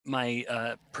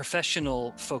my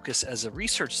professional focus as a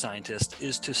research scientist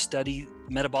is to study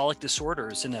metabolic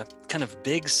disorders in a kind of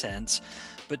big sense,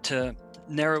 but to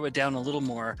narrow it down a little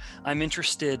more, I'm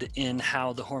interested in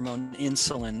how the hormone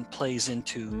insulin plays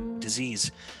into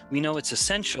disease. We know it's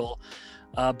essential,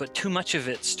 but too much of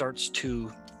it starts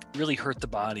to really hurt the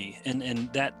body,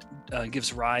 and that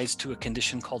gives rise to a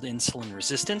condition called insulin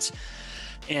resistance.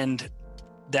 And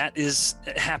that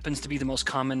happens to be the most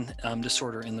common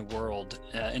disorder in the world.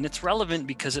 And it's relevant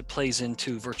because it plays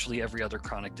into virtually every other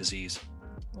chronic disease.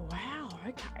 Wow,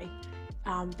 okay.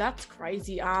 That's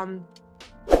crazy.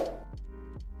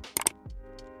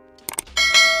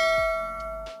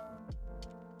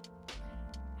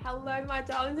 Hello, my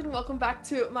darlings, and welcome back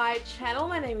to my channel.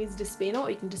 My name is Despina, or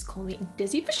you can just call me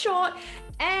Desi for short.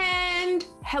 And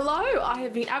hello, I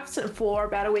have been absent for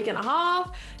about a week and a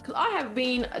half because I have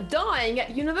been dying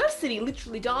at university,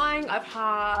 literally dying. I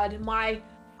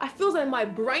feel like my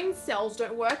brain cells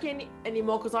don't work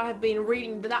anymore because I have been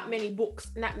reading that many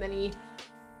books and I don't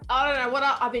know what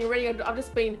I've been reading. I've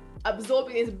just been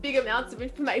absorbing these big amounts of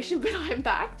information, but I'm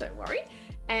back, don't worry.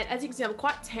 And as you can see, I'm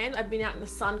quite tan. I've been out in the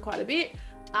sun quite a bit.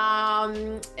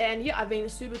 And yeah, I've been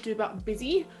super duper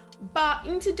busy. But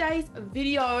in today's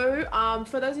video,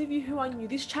 for those of you who are new,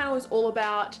 this channel is all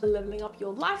about leveling up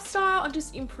your lifestyle and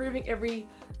just improving every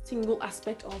single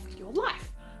aspect of your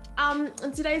life.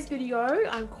 In today's video,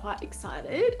 I'm quite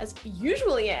excited, as I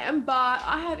usually am, but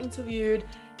I have interviewed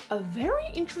a very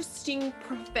interesting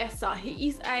professor. He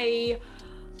is a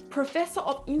professor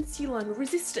of insulin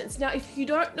resistance. Now, if you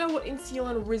don't know what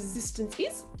insulin resistance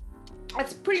is,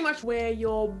 it's pretty much where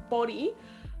your body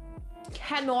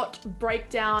cannot break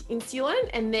down insulin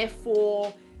and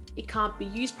therefore it can't be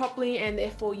used properly, and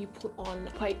therefore you put on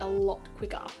weight a lot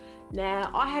quicker. Now,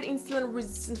 I had insulin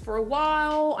resistance for a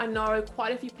while. I know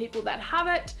quite a few people that have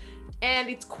it, and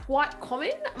it's quite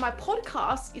common. My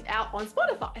podcast is out on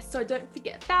Spotify, so don't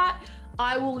forget that.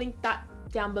 I will link that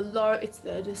down below. It's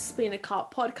the Despina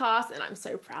podcast, and I'm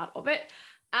so proud of it.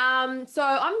 So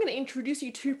I'm going to introduce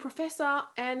you to Professor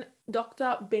and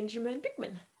Dr. Benjamin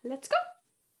Bikman. Let's go.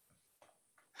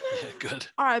 Good.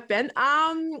 All right, Ben.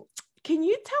 Can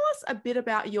you tell us a bit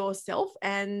about yourself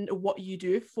and what you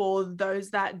do for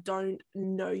those that don't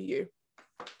know you?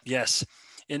 Yes,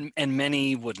 and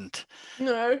many wouldn't.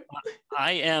 No.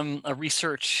 I am a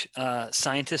research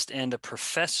scientist and a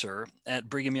professor at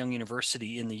Brigham Young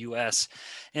University in the US.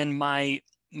 And my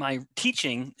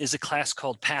teaching is a class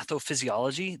called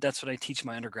pathophysiology. That's what I teach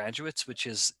my undergraduates, which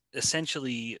is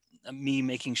essentially me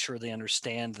making sure they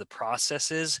understand the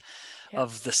processes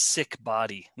of the sick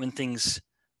body when things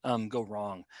go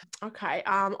wrong. Okay,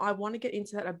 I want to get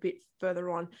into that a bit further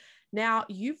on. Now,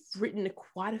 you've written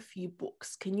quite a few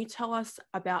books. Can you tell us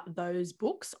about those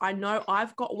books? I know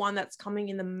I've got one that's coming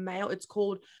in the mail. It's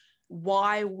called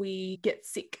Why We Get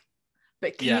Sick.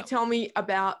 But can you tell me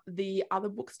about the other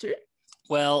books too?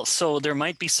 Well, so there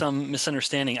might be some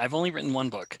misunderstanding. I've only written one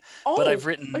book, but I've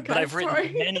written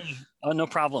many. Oh, no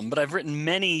problem. But I've written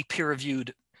many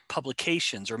peer-reviewed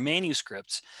publications or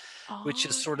manuscripts, which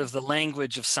is sort of the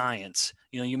language of science.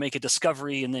 You know, you make a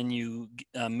discovery and then you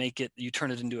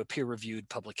turn it into a peer-reviewed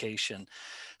publication.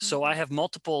 So I have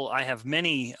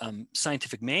many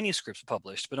scientific manuscripts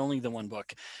published, but only the one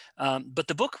book. But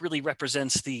the book really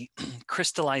represents the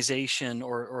crystallization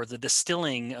or the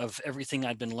distilling of everything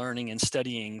I've been learning and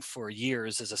studying for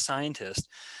years as a scientist.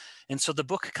 And so the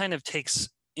book kind of takes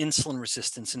insulin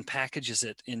resistance and packages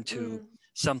it into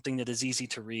something that is easy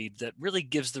to read, that really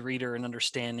gives the reader an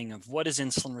understanding of what is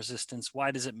insulin resistance, why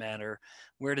does it matter,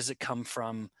 where does it come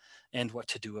from, and what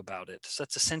to do about it. So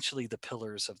that's essentially the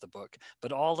pillars of the book.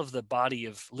 But all of the body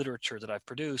of literature that I've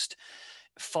produced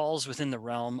falls within the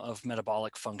realm of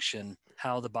metabolic function,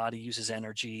 how the body uses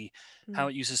energy, how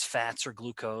it uses fats or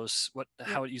glucose,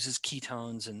 how it uses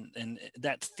ketones, and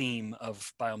that theme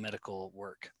of biomedical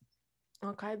work.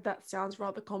 Okay, that sounds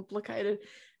rather complicated.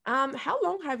 How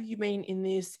long have you been in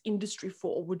this industry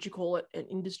for? Would you call it an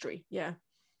industry? Yeah,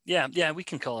 we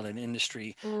can call it an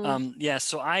industry.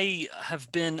 So I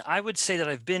would say that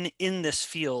I've been in this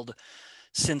field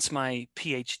since my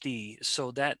Ph.D. So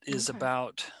that is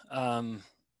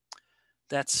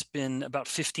that's been about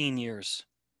 15 years.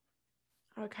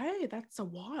 Okay, that's a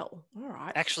while. All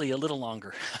right. Actually, a little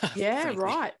longer. Yeah,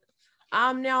 right.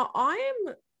 Now I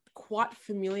am quite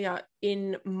familiar,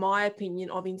 in my opinion,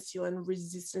 of insulin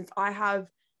resistance. I have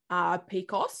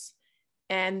PCOS,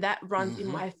 and that runs in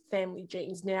my family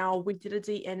genes. Now, we did a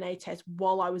DNA test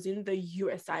while I was in the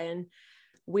USA, and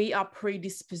we are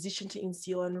predispositioned to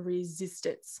insulin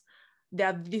resistance.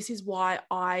 Now, this is why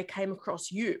I came across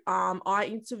you. I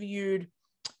interviewed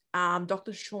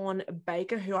Dr. Sean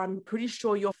Baker, who I'm pretty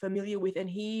sure you're familiar with, and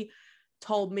he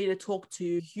told me to talk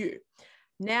to you.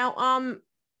 Now,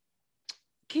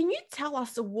 can you tell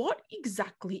us what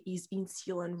exactly is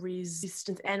insulin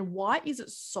resistance and why is it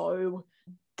so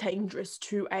dangerous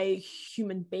to a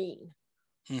human being?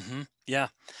 Mm-hmm. Yeah.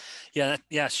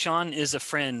 Sean is a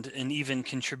friend and even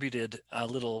contributed a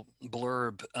little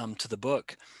blurb to the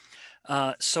book.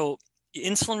 So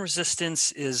insulin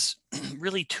resistance is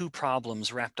really two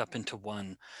problems wrapped up into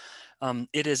one.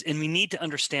 It is, and we need to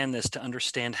understand this to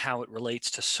understand how it relates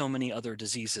to so many other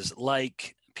diseases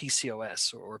like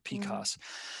PCOS or PCOS.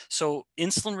 So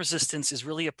insulin resistance is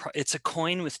really it's a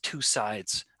coin with two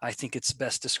sides. I think it's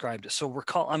best described. So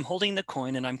I'm holding the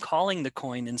coin and I'm calling the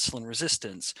coin insulin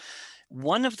resistance.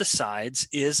 One of the sides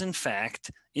is, in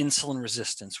fact, insulin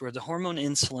resistance, where the hormone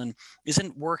insulin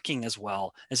isn't working as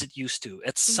well as it used to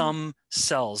at some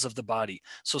cells of the body.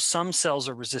 So some cells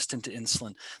are resistant to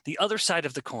insulin. The other side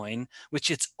of the coin,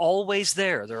 which it's always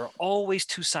there are always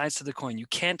two sides to the coin. You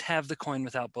can't have the coin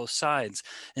without both sides.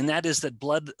 And that is that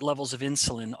blood levels of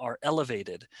insulin are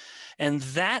elevated. And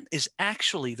that is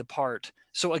actually the part.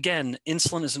 So again,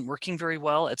 insulin isn't working very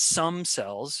well at some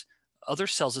cells. Other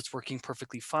cells, it's working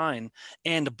perfectly fine.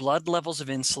 And blood levels of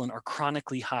insulin are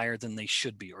chronically higher than they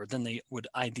should be or than they would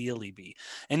ideally be.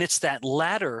 And it's that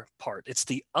latter part, it's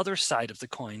the other side of the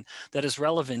coin that is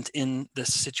relevant in the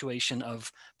situation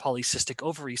of polycystic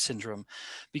ovary syndrome,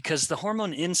 because the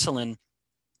hormone insulin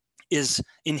is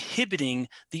inhibiting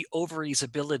the ovary's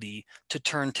ability to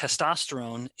turn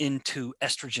testosterone into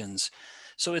estrogens.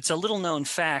 So it's a little known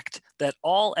fact that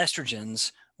all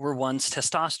estrogens were once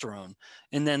testosterone.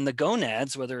 And then the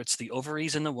gonads, whether it's the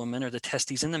ovaries in the woman or the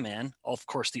testes in the man, of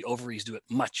course, the ovaries do it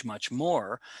much, much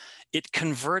more, it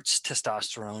converts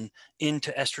testosterone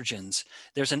into estrogens.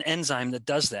 There's an enzyme that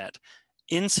does that.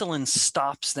 Insulin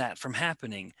stops that from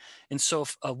happening. And so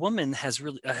if a woman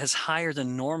has higher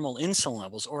than normal insulin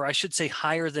levels, or I should say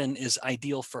higher than is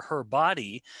ideal for her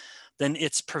body, then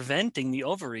it's preventing the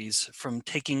ovaries from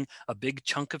taking a big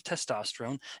chunk of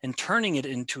testosterone and turning it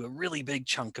into a really big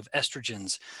chunk of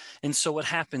estrogens. And so what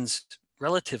happens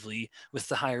relatively with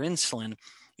the higher insulin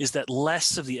is that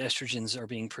less of the estrogens are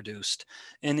being produced.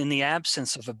 And in the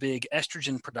absence of a big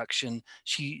estrogen production,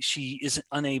 she is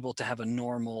unable to have a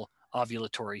normal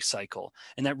ovulatory cycle.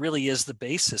 And that really is the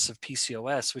basis of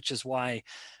PCOS, which is why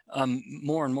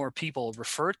more and more people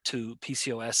refer to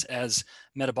PCOS as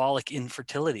metabolic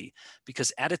infertility,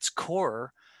 because at its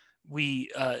core,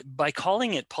 by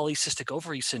calling it polycystic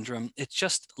ovary syndrome, it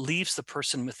just leaves the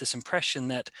person with this impression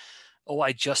that, oh,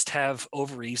 I just have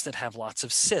ovaries that have lots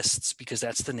of cysts because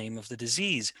that's the name of the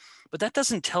disease. But that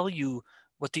doesn't tell you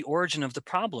what the origin of the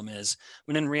problem is,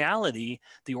 when in reality,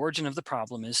 the origin of the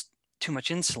problem is too much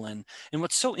insulin. And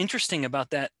what's so interesting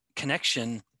about that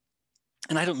connection,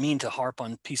 and I don't mean to harp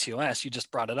on PCOS, you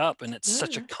just brought it up, and it's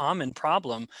such a common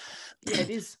problem. Yeah, it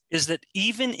is. Is that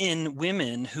even in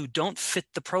women who don't fit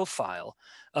the profile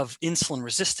of insulin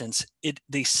resistance,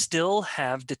 they still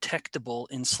have detectable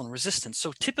insulin resistance.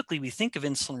 So typically we think of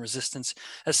insulin resistance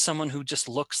as someone who just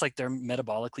looks like they're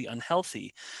metabolically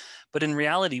unhealthy. But in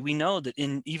reality, we know that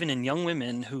even in young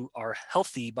women who are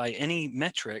healthy by any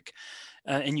metric,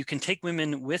 and you can take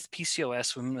women with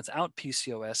PCOS, women without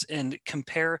PCOS, and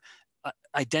compare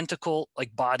identical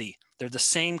body. They're the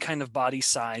same kind of body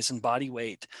size and body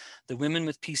weight. The women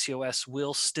with PCOS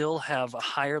will still have a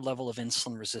higher level of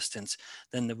insulin resistance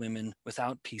than the women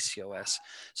without PCOS.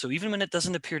 So even when it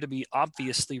doesn't appear to be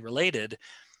obviously related,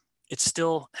 it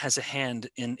still has a hand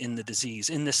in the disease.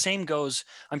 And the same goes,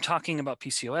 I'm talking about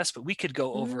PCOS, but we could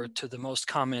go over to the most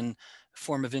common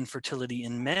form of infertility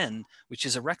in men, which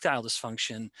is erectile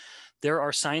dysfunction. There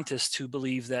are scientists who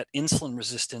believe that insulin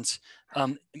resistance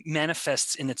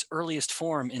manifests in its earliest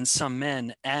form in some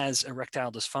men as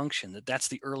erectile dysfunction, that's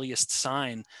the earliest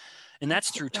sign. And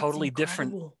that's through totally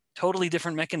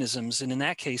different mechanisms. And in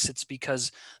that case, it's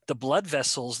because the blood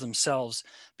vessels themselves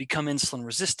become insulin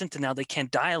resistant, and now they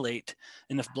can't dilate.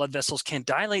 And if blood vessels can't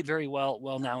dilate very well,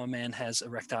 now a man has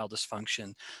erectile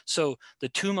dysfunction. So the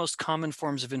two most common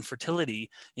forms of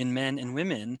infertility in men and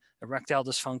women, erectile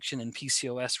dysfunction and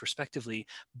PCOS respectively,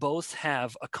 both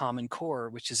have a common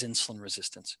core, which is insulin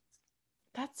resistance.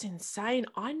 That's insane.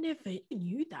 I never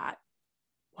knew that.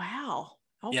 Wow.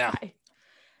 Okay.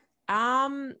 Yeah.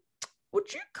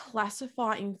 Would you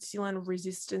classify insulin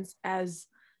resistance as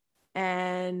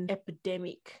an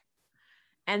epidemic?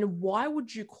 And why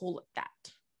would you call it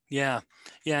that? Yeah,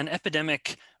 an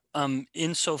epidemic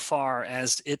insofar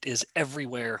as it is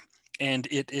everywhere and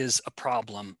it is a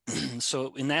problem.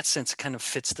 So in that sense, it kind of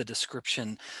fits the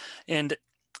description. And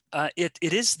It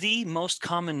is the most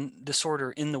common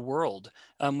disorder in the world,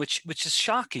 which is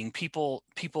shocking. People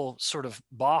sort of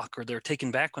balk, or they're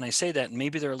taken back when I say that, and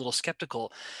maybe they're a little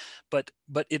skeptical. But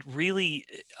it really,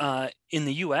 in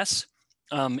the U.S.,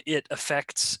 it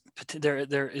affects.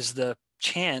 There is the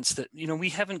chance that, we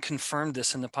haven't confirmed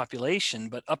this in the population,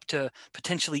 but up to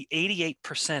potentially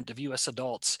 88% of U.S.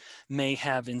 adults may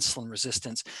have insulin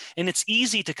resistance. And it's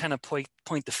easy to kind of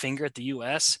point the finger at the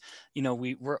U.S.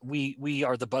 We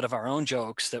are the butt of our own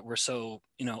jokes that we're so,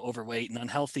 overweight and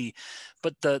unhealthy.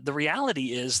 But the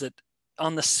reality is that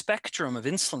on the spectrum of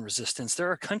insulin resistance,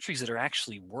 there are countries that are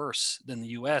actually worse than the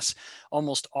US.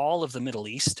 Almost all of the Middle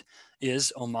East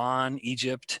is Oman,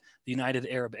 Egypt, the United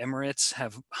Arab Emirates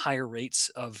have higher rates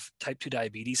of type 2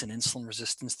 diabetes and insulin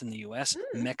resistance than the US.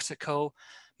 Mexico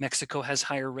has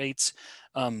higher rates.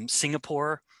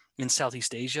 Singapore in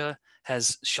Southeast Asia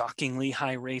has shockingly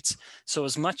high rates. So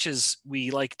as much as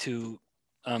we like to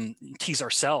tease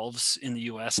ourselves in the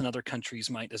US, and other countries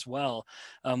might as well,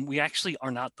 we actually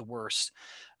are not the worst.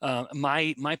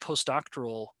 My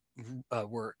postdoctoral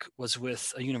work was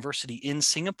with a university in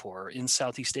Singapore in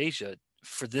Southeast Asia,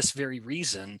 for this very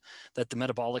reason, that the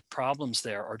metabolic problems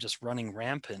there are just running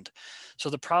rampant.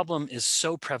 So the problem is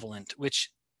so prevalent,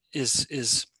 which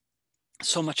is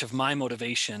so much of my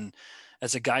motivation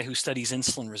as a guy who studies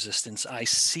insulin resistance. I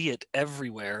see it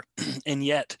everywhere, and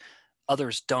yet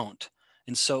others don't.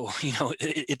 And so,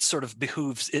 it sort of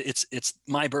behooves, it's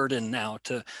my burden now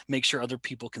to make sure other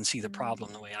people can see the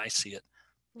problem the way I see it.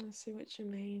 I see what you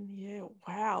mean. Yeah.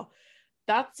 Wow.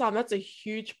 That's a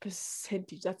huge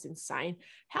percentage. That's insane.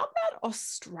 How about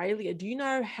Australia? Do you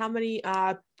know how many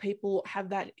people have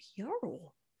that here?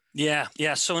 Or? Yeah.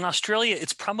 So in Australia,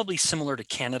 it's probably similar to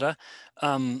Canada.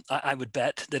 I would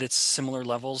bet that it's similar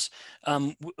levels.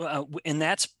 And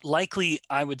that's likely,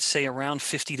 I would say, around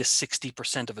 50 to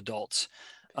 60% of adults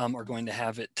are going to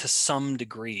have it to some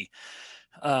degree.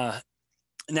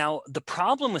 Now, the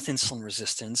problem with insulin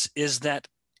resistance is that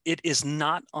it is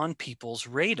not on people's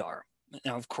radar.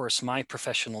 Now, of course, my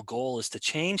professional goal is to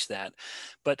change that,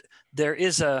 but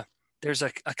there's a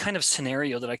kind of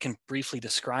scenario that I can briefly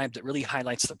describe that really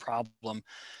highlights the problem.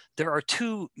 There are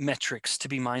two metrics to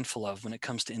be mindful of when it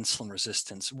comes to insulin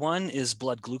resistance. One is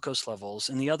blood glucose levels,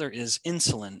 and the other is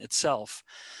insulin itself.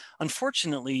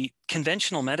 Unfortunately,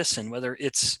 conventional medicine, whether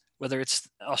it's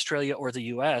Australia or the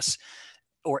US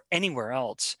or anywhere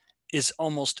else, is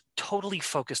almost totally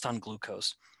focused on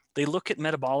glucose. They look at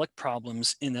metabolic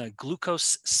problems in a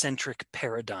glucose-centric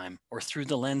paradigm, or through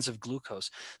the lens of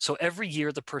glucose. So every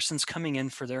year the person's coming in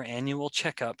for their annual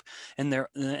checkup, and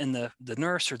the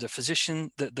nurse or the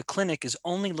physician, the clinic is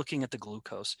only looking at the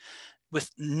glucose, with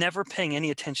never paying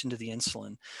any attention to the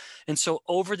insulin. And so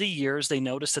over the years, they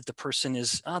notice that the person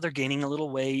is, they're gaining a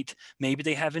little weight, maybe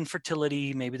they have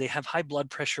infertility, maybe they have high blood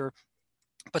pressure,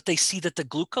 but they see that the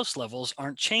glucose levels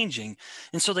aren't changing.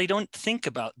 And so they don't think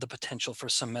about the potential for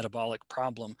some metabolic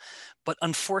problem. But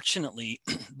unfortunately,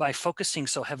 by focusing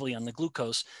so heavily on the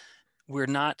glucose, we're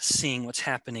not seeing what's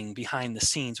happening behind the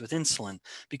scenes with insulin,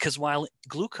 because while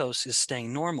glucose is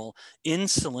staying normal,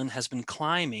 insulin has been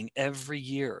climbing every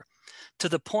year, to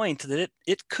the point that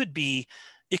it could be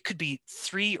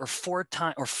 3 or 4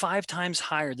 times or 5 times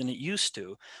higher than it used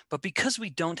to. But because we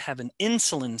don't have an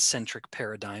insulin-centric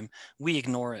paradigm, we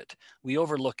ignore it. We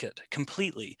overlook it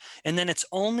completely. And then it's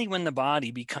only when the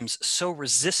body becomes so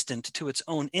resistant to its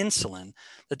own insulin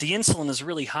that the insulin is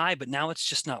really high, but now it's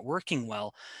just not working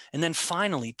well. And then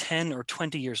finally, 10 or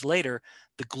 20 years later,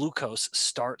 the glucose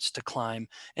starts to climb,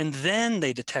 and then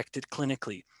they detect it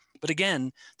clinically. But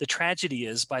again, the tragedy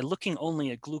is, by looking only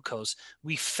at glucose,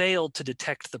 we failed to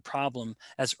detect the problem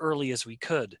as early as we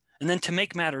could. And then, to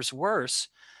make matters worse,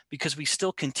 because we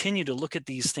still continue to look at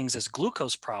these things as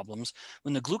glucose problems,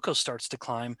 when the glucose starts to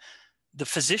climb, the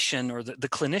physician or the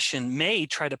clinician may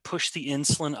try to push the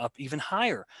insulin up even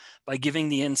higher by giving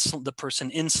the person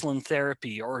insulin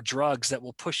therapy or drugs that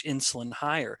will push insulin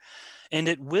higher. And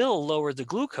it will lower the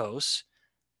glucose,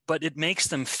 but it makes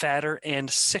them fatter and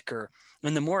sicker.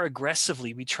 And the more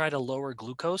aggressively we try to lower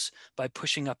glucose by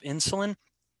pushing up insulin,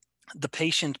 the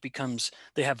patient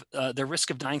they have their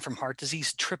risk of dying from heart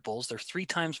disease triples. They're 3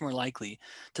 times more likely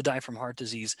to die from heart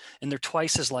disease, and they're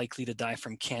twice as likely to die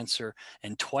from cancer,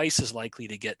 and twice as likely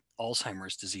to get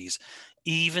Alzheimer's disease.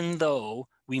 Even though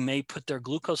we may put their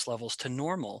glucose levels to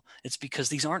normal, it's because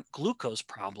these aren't glucose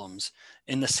problems.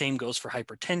 And the same goes for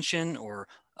hypertension or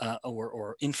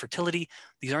or infertility.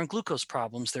 These aren't glucose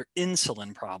problems, they're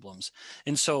insulin problems.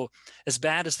 And so as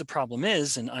bad as the problem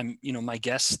is, and I'm, my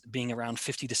guess being around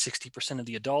 50 to 60% of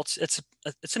the adults,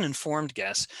 it's an informed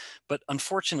guess, but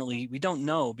unfortunately we don't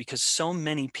know because so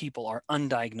many people are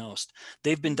undiagnosed.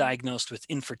 They've been diagnosed with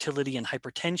infertility and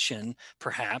hypertension,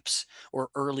 perhaps, or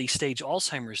early stage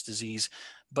Alzheimer's disease,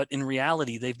 but in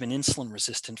reality, they've been insulin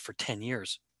resistant for 10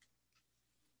 years.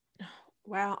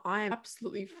 Wow, I am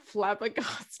absolutely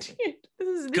flabbergasted.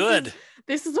 Good.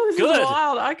 This is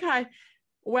wild. Okay.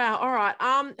 Wow. All right.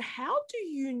 How do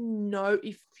you know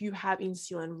if you have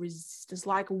insulin resistance?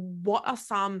 Like, what are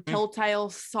some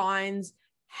telltale signs?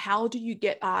 How do you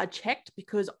get checked?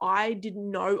 Because I didn't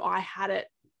know I had it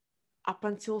up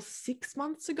until 6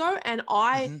 months ago, and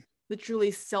I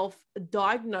literally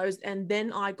self-diagnosed, and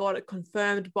then I got it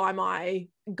confirmed by my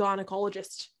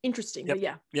gynecologist. Interesting. Yep. But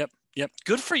yeah. Yep.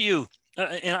 Good for you.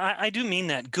 And I do mean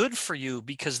that. Good for you,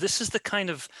 because this is the kind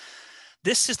of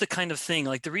thing,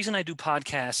 like the reason I do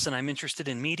podcasts and I'm interested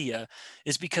in media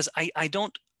is because I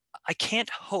can't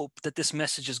hope that this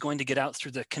message is going to get out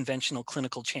through the conventional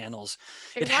clinical channels.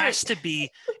 It has to be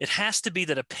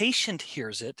that a patient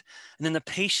hears it, and then the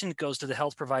patient goes to the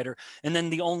health provider. And then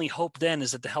the only hope then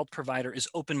is that the health provider is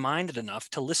open-minded enough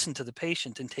to listen to the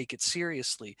patient and take it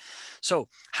seriously. So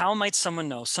how might someone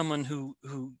know, someone who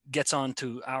gets on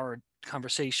to our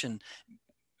conversation,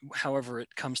 however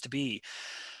it comes to be?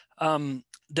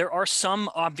 There are some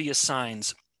obvious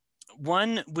signs.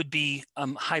 One would be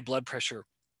high blood pressure.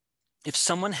 If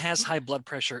someone has high blood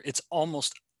pressure, it's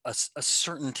almost a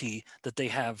certainty that they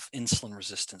have insulin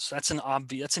resistance. That's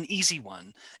an easy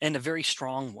one and a very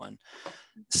strong one.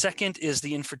 Second is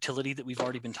the infertility that we've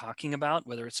already been talking about,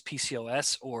 whether it's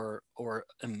PCOS or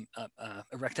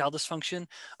erectile dysfunction.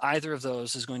 Either of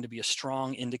those is going to be a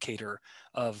strong indicator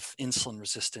of insulin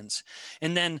resistance.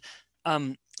 And then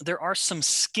there are some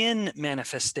skin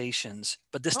manifestations,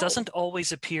 but this doesn't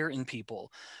always appear in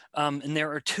people. And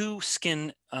there are two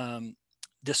skin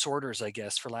disorders, I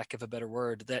guess, for lack of a better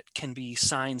word, that can be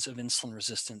signs of insulin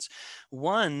resistance.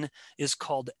 One is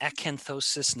called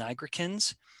acanthosis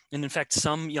nigricans. And in fact,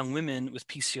 some young women with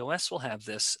PCOS will have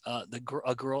this. A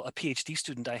PhD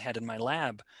student I had in my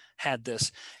lab had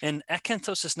this. And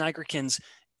acanthosis nigricans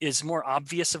is more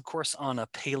obvious, of course, on a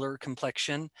paler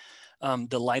complexion.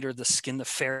 The lighter the skin, the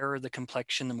fairer the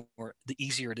complexion, the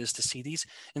easier it is to see these.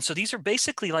 And so these are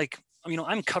basically like,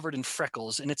 I'm covered in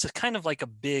freckles, and it's a kind of like a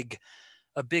big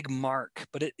mark,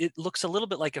 but it looks a little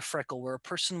bit like a freckle, where a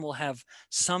person will have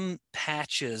some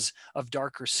patches of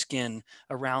darker skin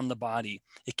around the body.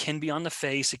 It can be on the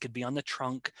face, it could be on the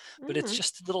trunk, but it's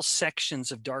just little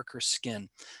sections of darker skin.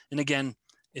 And again,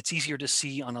 it's easier to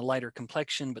see on a lighter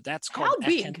complexion, but that's called how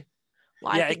big?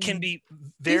 Like, it can be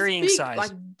varying size.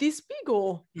 Like this big,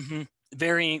 or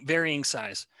varying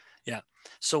size. Yeah.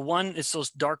 So one is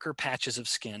those darker patches of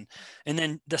skin, and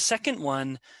then the second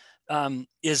one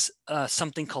is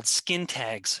something called skin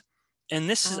tags. And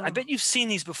this is, I bet you've seen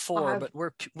these before, but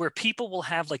where people will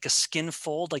have like a skin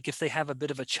fold, like if they have a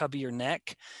bit of a chubbier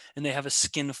neck and they have a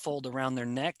skin fold around their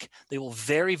neck, they will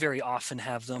very, very often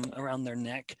have them around their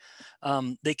neck.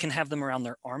 They can have them around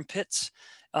their armpits.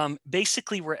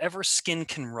 Basically, wherever skin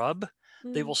can rub,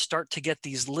 they will start to get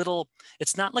these little,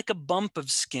 it's not like a bump of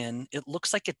skin. It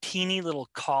looks like a teeny little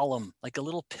column, like a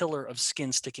little pillar of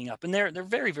skin sticking up. And they're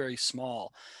very, very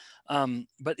small.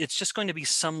 But it's just going to be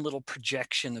some little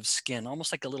projection of skin,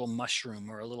 almost like a little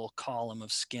mushroom or a little column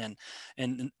of skin.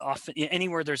 And often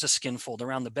anywhere there's a skin fold,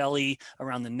 around the belly,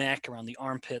 around the neck, around the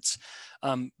armpits,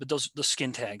 but the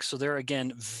skin tags. So they're,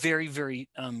 again, very, very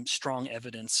strong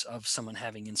evidence of someone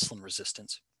having insulin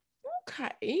resistance.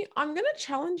 Okay, I'm going to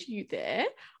challenge you there.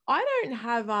 I don't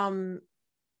have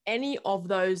any of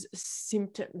those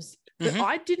symptoms. But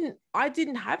I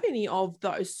didn't have any of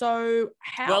those. So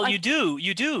how? Well, you do.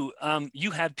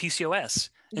 You had PCOS.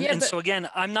 And so again,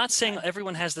 I'm not saying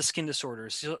everyone has the skin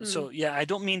disorders. So yeah, I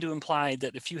don't mean to imply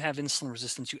that if you have insulin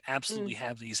resistance, you absolutely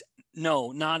have these.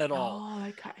 No, not at all. Oh,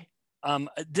 okay.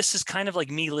 This is kind of like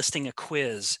me listing a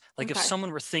quiz. Like if someone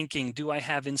were thinking, do I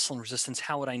have insulin resistance?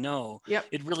 How would I know? Yep.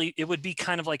 It would be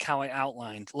kind of like how I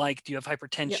outlined. Like, do you have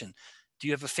hypertension? Yep. Do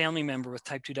you have a family member with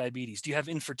type 2 diabetes? Do you have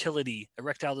infertility,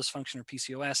 erectile dysfunction, or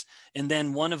PCOS? And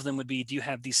then one of them would be, do you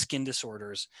have these skin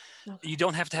disorders? Okay. You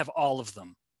don't have to have all of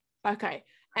them. Okay.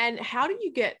 And how do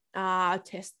you get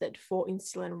tested for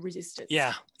insulin resistance?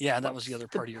 Yeah, that was the other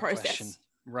part of your question.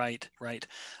 Right.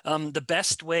 The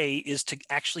best way is to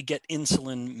actually get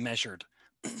insulin measured.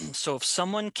 So if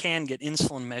someone can get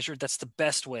insulin measured, that's the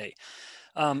best way.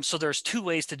 So there's two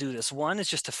ways to do this. One is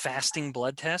just a fasting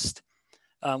blood test.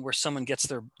 where someone gets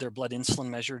their blood insulin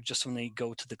measured just when they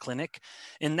go to the clinic.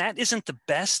 And that isn't the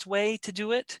best way to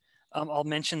do it. I'll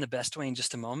mention the best way in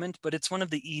just a moment, but it's one of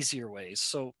the easier ways.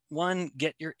 So one,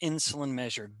 get your insulin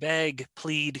measured. Beg,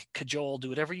 plead, cajole, do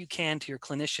whatever you can to your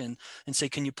clinician and say,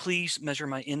 can you please measure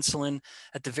my insulin,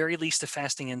 at the very least a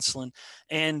fasting insulin.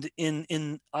 And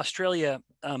in Australia,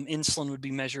 insulin would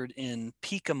be measured in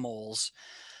picomoles,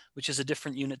 which is a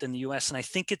different unit than the US. And I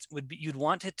think it would be, you'd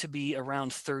want it to be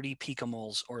around 30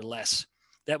 picomoles or less.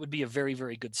 That would be a very,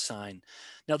 very good sign.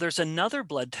 Now there's another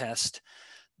blood test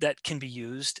that can be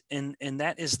used, and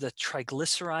that is the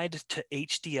triglyceride to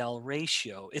HDL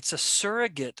ratio. It's a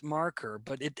surrogate marker,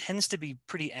 but it tends to be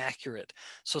pretty accurate.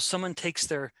 So someone takes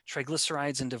their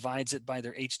triglycerides and divides it by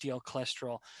their HDL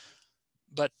cholesterol.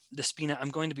 But Despina,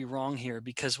 I'm going to be wrong here,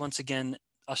 because once again,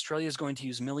 Australia is going to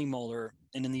use millimolar,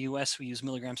 and in the US we use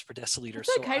milligrams per deciliter.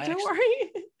 It's okay, don't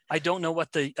worry. I don't know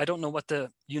what the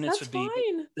units That's would be.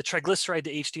 Fine. The triglyceride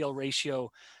to HDL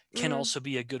ratio can also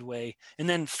be a good way. And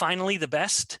then finally, the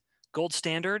best gold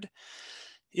standard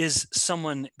is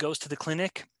someone goes to the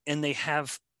clinic and they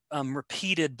have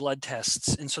repeated blood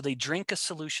tests. And so they drink a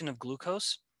solution of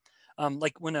glucose.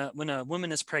 Like when a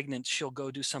woman is pregnant, she'll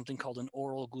go do something called an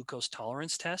oral glucose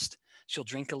tolerance test. She'll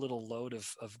drink a little load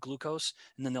of glucose,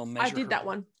 and then they'll measure. I did that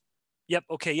one. Yep.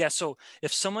 Okay. Yeah. So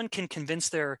if someone can convince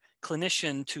their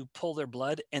clinician to pull their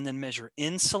blood and then measure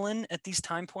insulin at these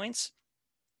time points,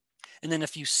 and then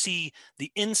if you see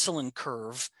the insulin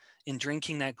curve in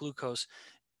drinking that glucose,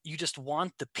 you just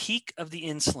want the peak of the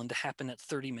insulin to happen at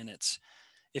 30 minutes.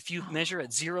 If you measure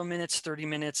at 0 minutes, 30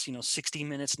 minutes, 60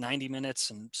 minutes, 90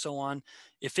 minutes, and so on,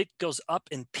 if it goes up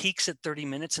and peaks at 30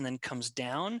 minutes and then comes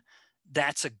down,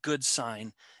 that's a good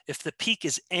sign. If the peak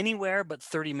is anywhere but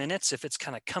 30 minutes, if it's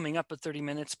kind of coming up at 30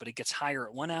 minutes, but it gets higher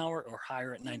at 1 hour or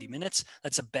higher at 90 minutes,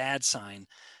 that's a bad sign.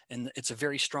 And it's a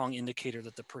very strong indicator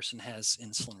that the person has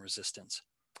insulin resistance.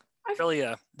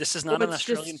 Australia, this is not an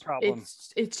Australian problem.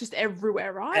 It's just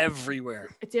everywhere, right? Everywhere.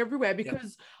 It's everywhere,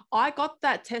 because I got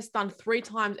that test done 3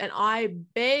 times and I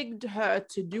begged her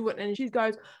to do it. And she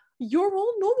goes, you're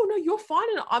all normal. No, you're fine.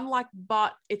 And I'm like,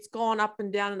 but it's gone up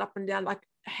and down and up and down. Like,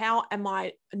 how am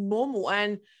I normal?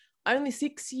 And only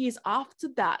 6 years after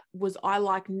that was I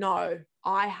like, no,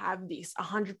 I have this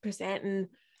 100%. And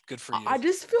good for you. I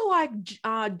just feel like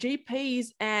GPs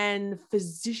and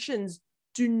physicians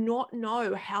do not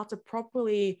know how to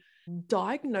properly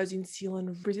diagnose insulin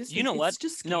resistance. You know what? It's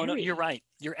just scary. No, you're right.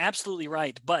 You're absolutely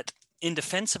right. But in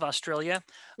defense of Australia,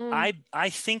 I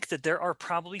think that there are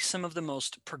probably some of the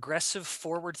most progressive,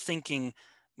 forward-thinking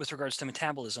with regards to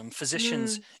metabolism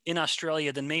physicians in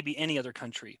Australia than maybe any other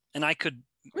country. And I could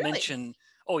mention,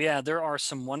 oh yeah, there are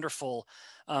some wonderful,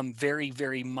 very,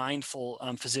 very mindful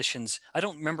physicians. I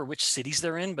don't remember which cities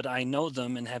they're in, but I know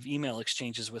them and have email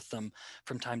exchanges with them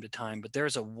from time to time. But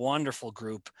there's a wonderful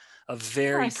group of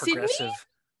very progressive.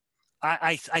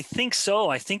 I think so.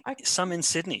 I think some in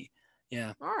Sydney.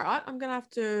 Yeah. All right. I'm going to have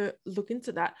to look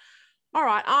into that. All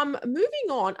right.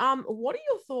 Moving on. What are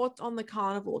your thoughts on the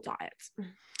carnivore diets?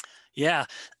 Yeah.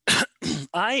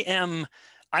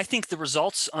 I think the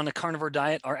results on a carnivore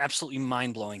diet are absolutely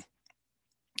mind-blowing.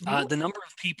 The number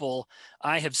of people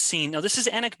I have seen, now this is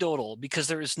anecdotal because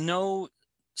there is no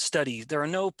study, there are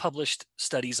no published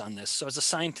studies on this. So as a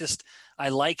scientist, I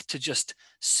like to just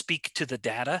speak to the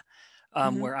data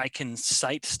where I can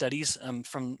cite studies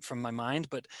from my mind.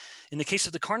 But in the case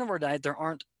of the carnivore diet, there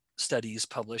aren't studies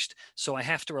published. So I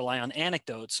have to rely on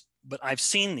anecdotes, but I've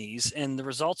seen these and the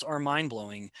results are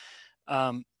mind-blowing.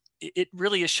 It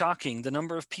really is shocking. The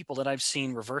number of people that I've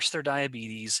seen reverse their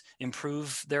diabetes,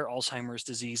 improve their Alzheimer's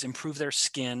disease, improve their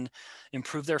skin,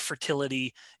 improve their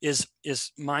fertility is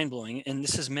mind-blowing. And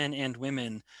this is men and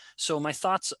women. So my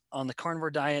thoughts on the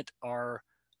carnivore diet are,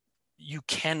 you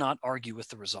cannot argue with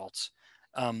the results.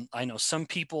 I know some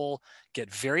people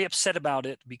get very upset about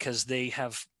it because they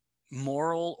have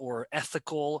moral or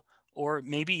ethical or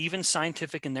maybe even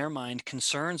scientific in their mind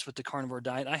concerns with the carnivore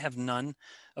diet. I have none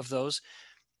of those.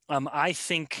 I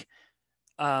think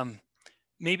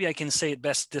maybe I can say it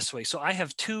best this way. So I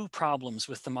have 2 problems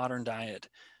with the modern diet.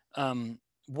 Two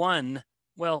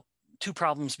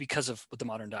problems because of with the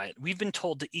modern diet. We've been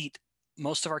told to eat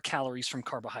most of our calories from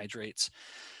carbohydrates.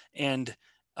 And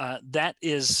that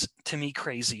is, to me,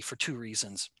 crazy for 2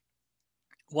 reasons.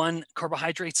 One,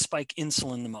 carbohydrates spike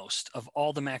insulin the most of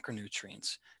all the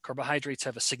macronutrients. Carbohydrates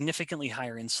have a significantly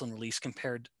higher insulin release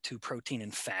compared to protein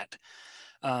and fat.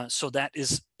 So that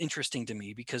is interesting to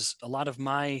me because a lot of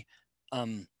my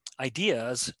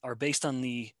ideas are based on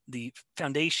the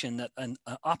foundation that an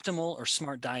optimal or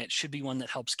smart diet should be one that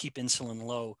helps keep insulin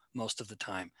low most of the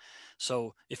time.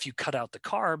 So if you cut out the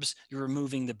carbs, you're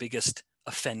removing the biggest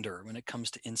offender when it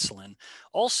comes to insulin.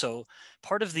 Also,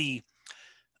 part of the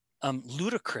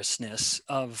ludicrousness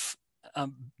of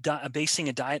basing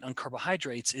a diet on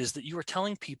carbohydrates is that you are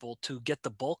telling people to get the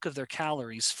bulk of their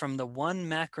calories from the one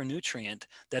macronutrient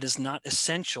that is not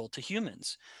essential to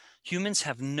humans. Humans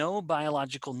have no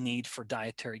biological need for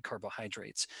dietary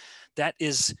carbohydrates.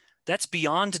 That's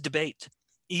beyond debate.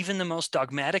 Even the most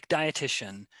dogmatic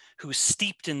dietitian who's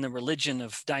steeped in the religion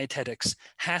of dietetics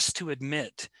has to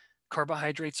admit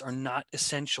carbohydrates are not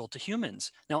essential to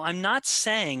humans. Now, I'm not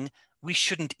saying we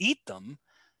shouldn't eat them,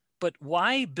 but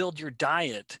why build your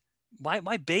diet?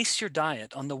 Why base your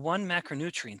diet on the one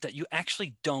macronutrient that you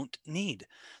actually don't need?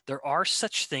 There are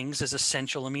such things as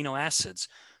essential amino acids.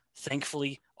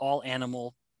 Thankfully, all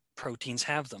animal proteins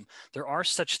have them. There are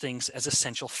such things as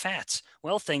essential fats.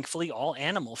 Well, thankfully, all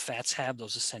animal fats have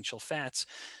those essential fats.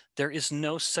 There is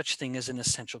no such thing as an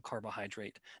essential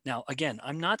carbohydrate. Now, again,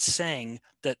 I'm not saying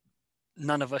that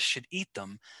none of us should eat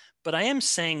them, but I am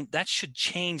saying that should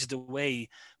change the way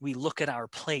we look at our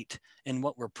plate and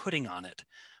what we're putting on it.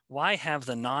 Why have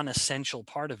the non-essential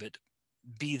part of it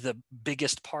be the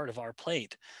biggest part of our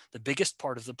plate? The biggest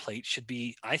part of the plate should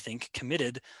be, I think,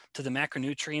 committed to the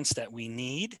macronutrients that we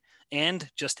need and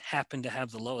just happen to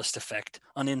have the lowest effect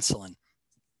on insulin.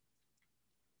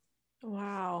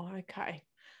 Wow. Okay.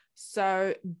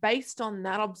 So based on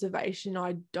that observation,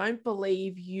 I don't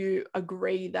believe you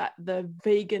agree that the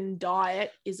vegan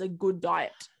diet is a good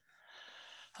diet.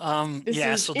 I know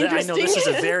this is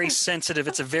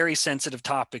it's a very sensitive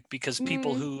topic because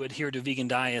people who adhere to vegan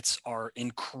diets are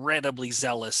incredibly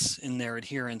zealous in their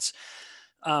adherence.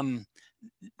 No,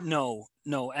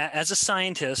 as a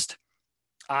scientist,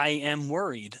 I am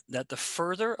worried that the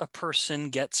further a person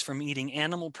gets from eating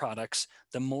animal products,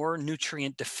 the more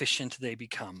nutrient deficient they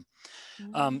become.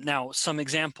 Now, some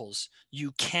examples: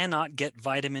 you cannot get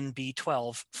vitamin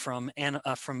B12 from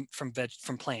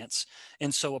plants,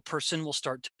 and so a person will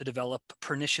start to develop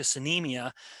pernicious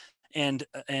anemia, and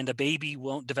a baby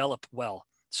won't develop well.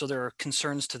 So there are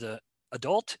concerns to the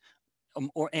adult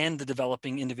and the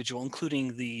developing individual,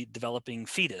 including the developing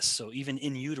fetus. So even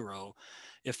in utero,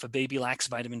 if a baby lacks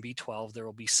vitamin B12, there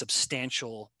will be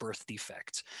substantial birth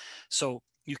defects. So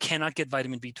you cannot get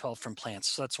vitamin B12 from plants.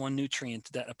 So that's one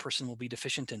nutrient that a person will be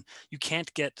deficient in. You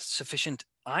can't get sufficient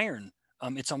iron.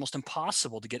 It's almost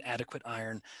impossible to get adequate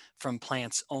iron from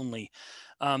plants only.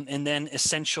 And then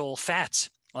essential fats,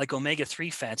 like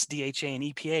omega-3 fats, DHA and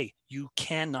EPA, you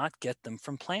cannot get them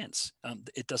from plants.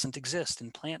 It doesn't exist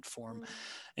in plant form.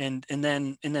 And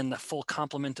then the full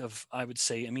complement of, I would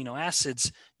say, amino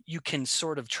acids, you can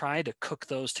sort of try to cook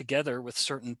those together with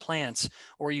certain plants,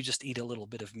 or you just eat a little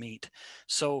bit of meat.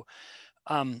 So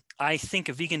I think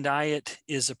a vegan diet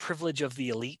is a privilege of the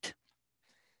elite,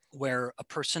 where a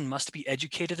person must be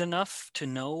educated enough to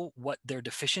know what they're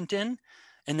deficient in,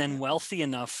 and then wealthy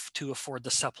enough to afford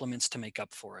the supplements to make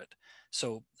up for it.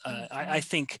 So I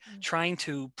think trying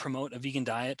to promote a vegan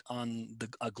diet on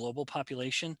a global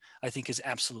population, I think, is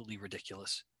absolutely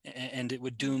ridiculous. And it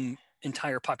would doom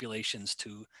entire populations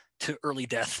to early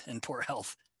death and poor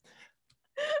health.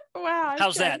 Wow.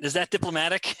 How's that? Is that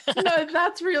diplomatic? No,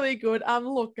 that's really good.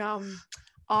 Look,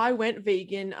 I went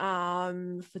vegan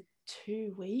for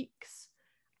 2 weeks.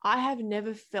 I have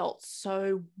never felt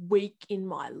so weak in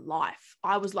my life.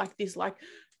 I was like this, like,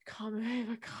 come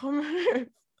over.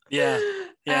 Yeah.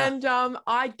 And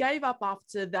I gave up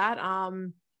after that.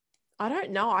 I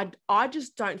don't know. I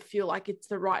just don't feel like it's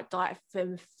the right diet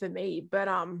for me. But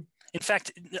in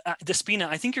fact, Despina,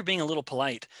 I think you're being a little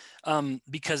polite,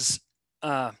 because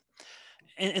and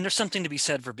there's something to be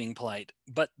said for being polite,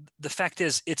 but the fact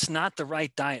is, it's not the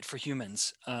right diet for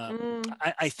humans.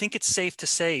 I think it's safe to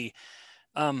say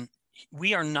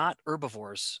we are not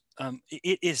herbivores.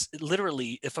 It is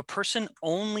literally, if a person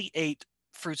only ate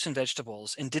fruits and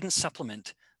vegetables and didn't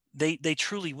supplement, they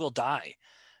truly will die.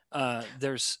 That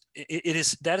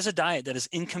is a diet that is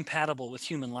incompatible with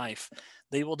human life.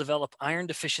 They will develop iron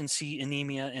deficiency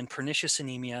anemia and pernicious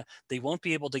anemia. They won't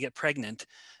be able to get pregnant,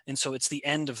 and so it's the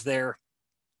end of their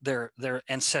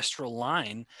ancestral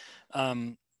line.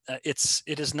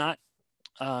 It is not.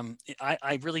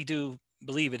 I really do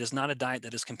believe it is not a diet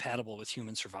that is compatible with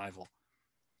human survival.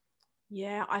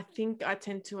 Yeah, I think I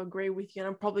tend to agree with you, and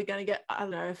I'm probably going to get, I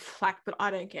don't know, flack, but I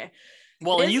don't care.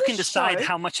 Well, and you can decide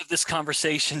how much of this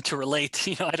conversation to relate.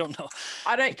 I don't know.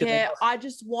 I don't care. I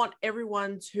just want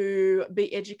everyone to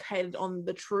be educated on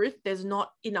the truth. There's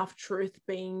not enough truth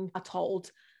being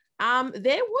told.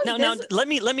 Now let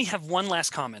me have one last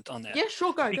comment on that. Yeah,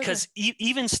 sure, go. Because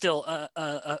even still,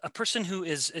 a person who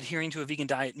is adhering to a vegan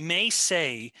diet may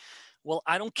say, well,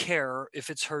 I don't care if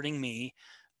it's hurting me.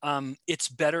 It's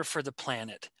better for the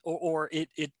planet, or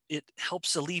it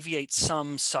helps alleviate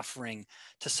some suffering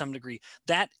to some degree.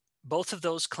 Both of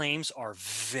those claims are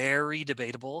very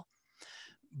debatable.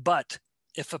 But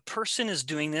if a person is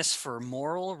doing this for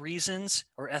moral reasons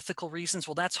or ethical reasons,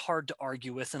 well, that's hard to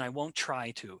argue with, and I won't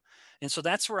try to. And so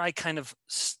that's where I kind of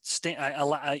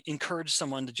I encourage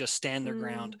someone to just stand their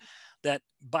ground, that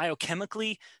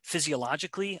biochemically,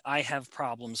 physiologically, I have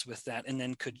problems with that, and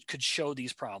then could show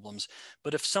these problems.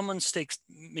 But if someone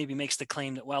maybe makes the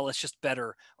claim that, well, it's just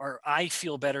better, or I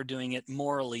feel better doing it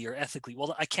morally or ethically,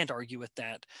 well, I can't argue with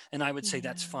that. And I would say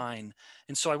that's fine.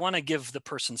 And so I want to give the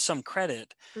person some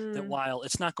credit that while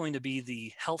it's not going to be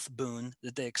the health boon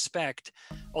that they expect,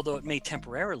 although it may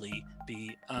temporarily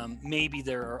be, maybe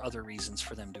there are other reasons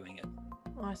for them doing it.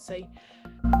 I see.